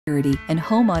security and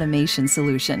home automation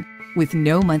solution with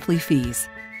no monthly fees.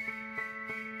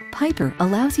 Piper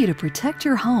allows you to protect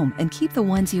your home and keep the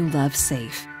ones you love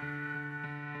safe.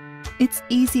 It's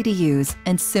easy to use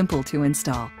and simple to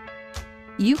install.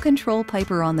 You control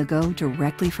Piper on the go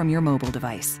directly from your mobile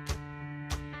device.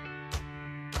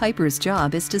 Piper's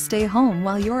job is to stay home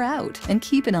while you're out and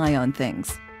keep an eye on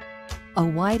things. A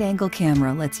wide-angle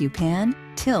camera lets you pan,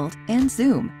 tilt, and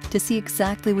zoom to see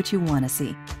exactly what you want to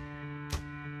see.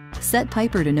 Set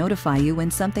Piper to notify you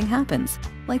when something happens,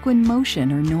 like when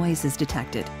motion or noise is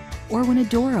detected, or when a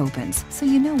door opens so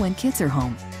you know when kids are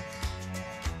home.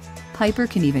 Piper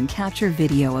can even capture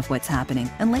video of what's happening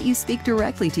and let you speak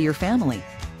directly to your family.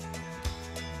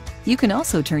 You can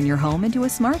also turn your home into a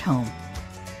smart home.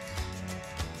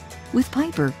 With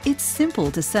Piper, it's simple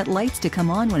to set lights to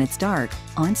come on when it's dark,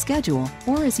 on schedule,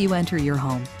 or as you enter your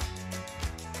home.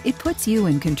 It puts you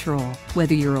in control,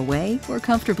 whether you're away or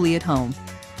comfortably at home.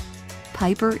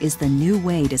 Piper is the new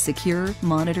way to secure,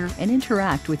 monitor, and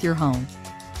interact with your home.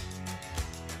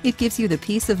 It gives you the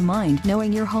peace of mind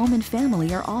knowing your home and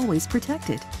family are always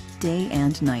protected, day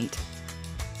and night.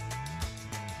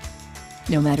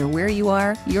 No matter where you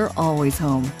are, you're always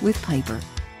home with Piper.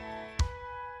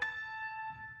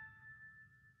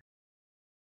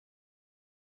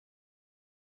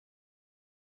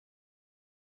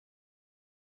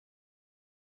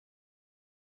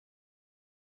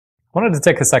 I wanted to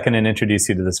take a second and introduce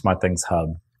you to the SmartThings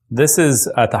Hub. This is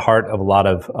at the heart of a lot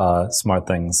of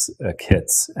SmartThings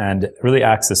kits, and it really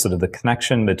acts as sort of the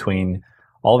connection between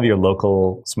all of your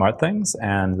local SmartThings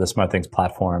and the SmartThings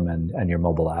platform and your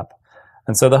mobile app.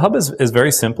 And so the Hub is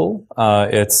very simple.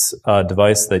 It's a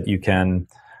device that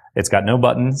it's got no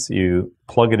buttons. You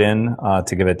plug it in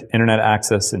to give it internet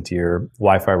access into your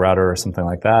Wi-Fi router or something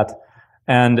like that.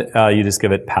 And you just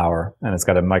give it power, and it's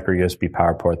got a micro USB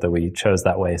power port that we chose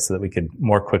that way so that we could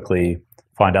more quickly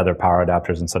find other power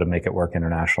adapters and sort of make it work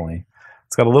internationally.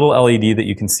 It's got a little LED that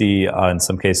you can see in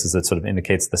some cases that sort of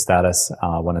indicates the status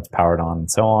when it's powered on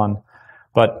and so on.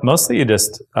 But mostly you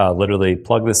just literally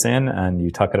plug this in and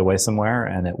you tuck it away somewhere,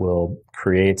 and it will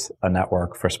create a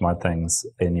network for SmartThings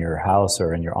in your house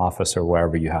or in your office or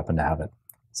wherever you happen to have it.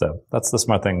 So that's the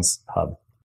SmartThings Hub.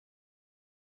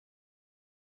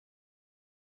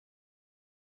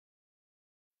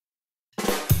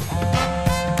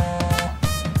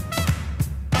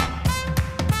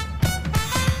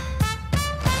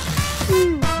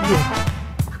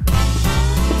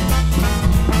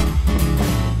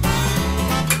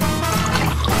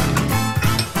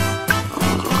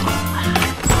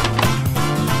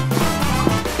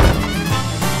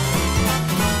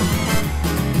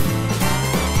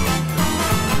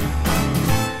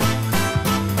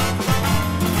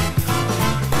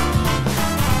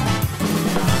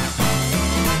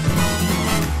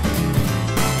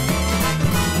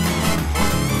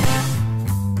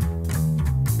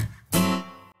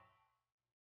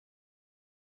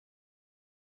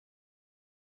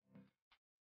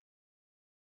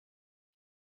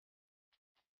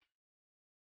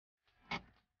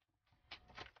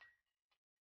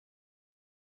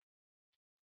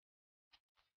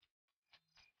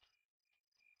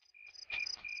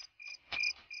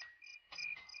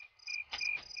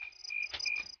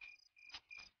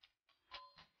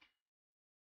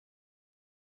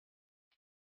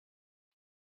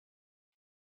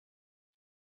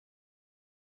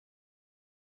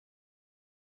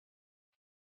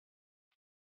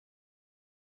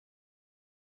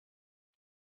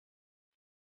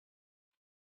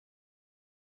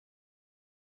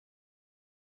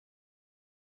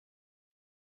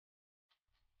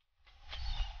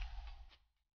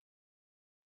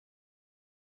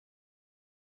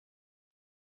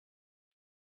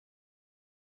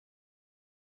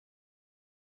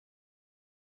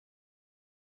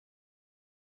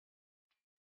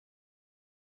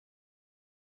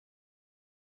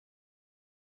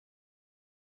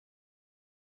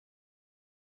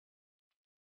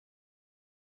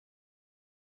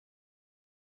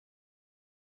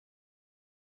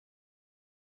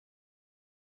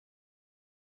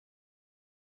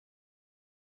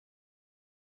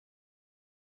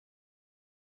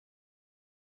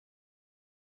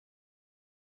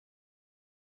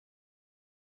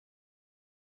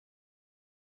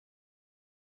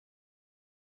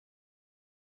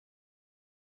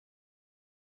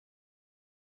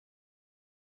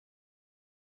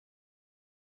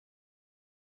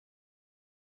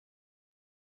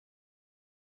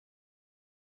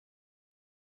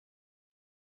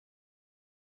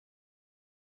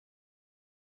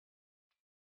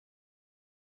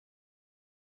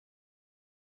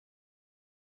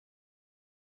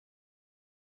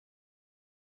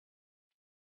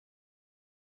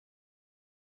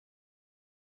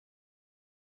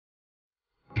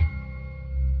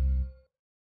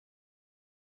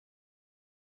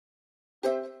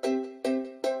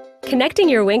 Connecting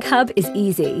your Wink hub is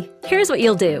easy. Here's what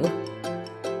you'll do.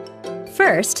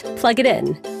 First, plug it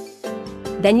in.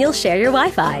 Then you'll share your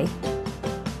Wi-Fi.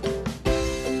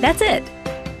 That's it.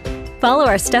 Follow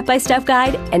our step-by-step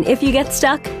guide, and if you get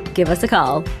stuck, give us a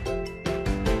call.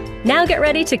 Now get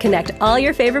ready to connect all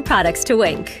your favorite products to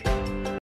Wink.